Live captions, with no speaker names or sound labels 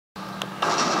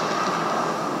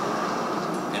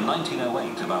In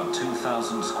 1908, about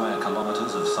 2,000 square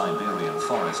kilometers of Siberian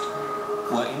forest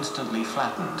were instantly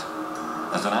flattened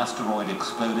as an asteroid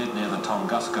exploded near the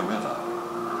Tunguska River.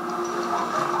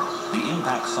 The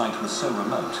impact site was so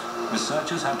remote,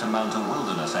 researchers had to mount a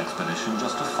wilderness expedition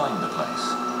just to find the place.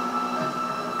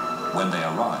 When they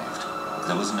arrived,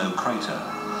 there was no crater.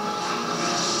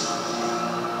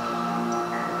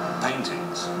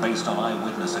 Paintings, based on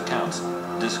eyewitness accounts,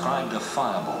 described a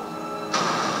fireball.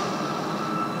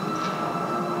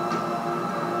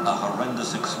 A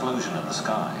horrendous explosion in the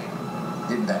sky. It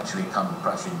didn't actually come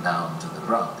crashing down to the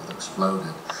ground. It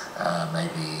exploded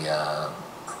maybe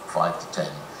 5 to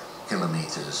 10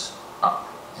 kilometers up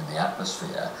in the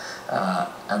atmosphere,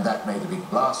 and that made a big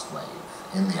blast wave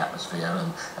in the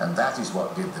atmosphere, and that is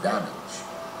what did the damage.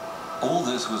 All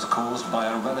this was caused by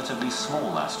a relatively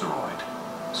small asteroid,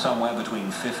 somewhere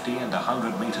between 50 and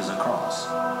 100 meters across.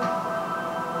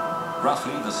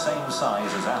 Roughly the same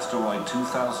size as asteroid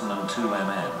 2002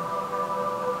 MN,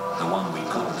 the one we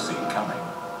couldn't see coming.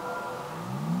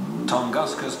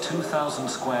 Tunguska's 2,000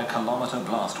 square kilometer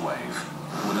blast wave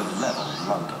would have leveled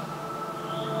London.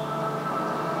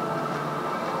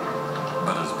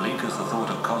 But as bleak as the thought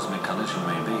of cosmic collision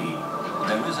may be,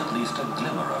 there is at least a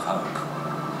glimmer of hope.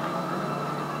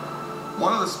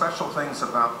 One of the special things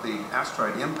about the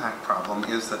asteroid impact problem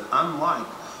is that unlike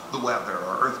the weather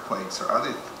or earthquakes or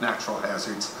other natural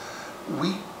hazards,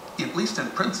 at least in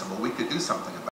principle, we could do something about it.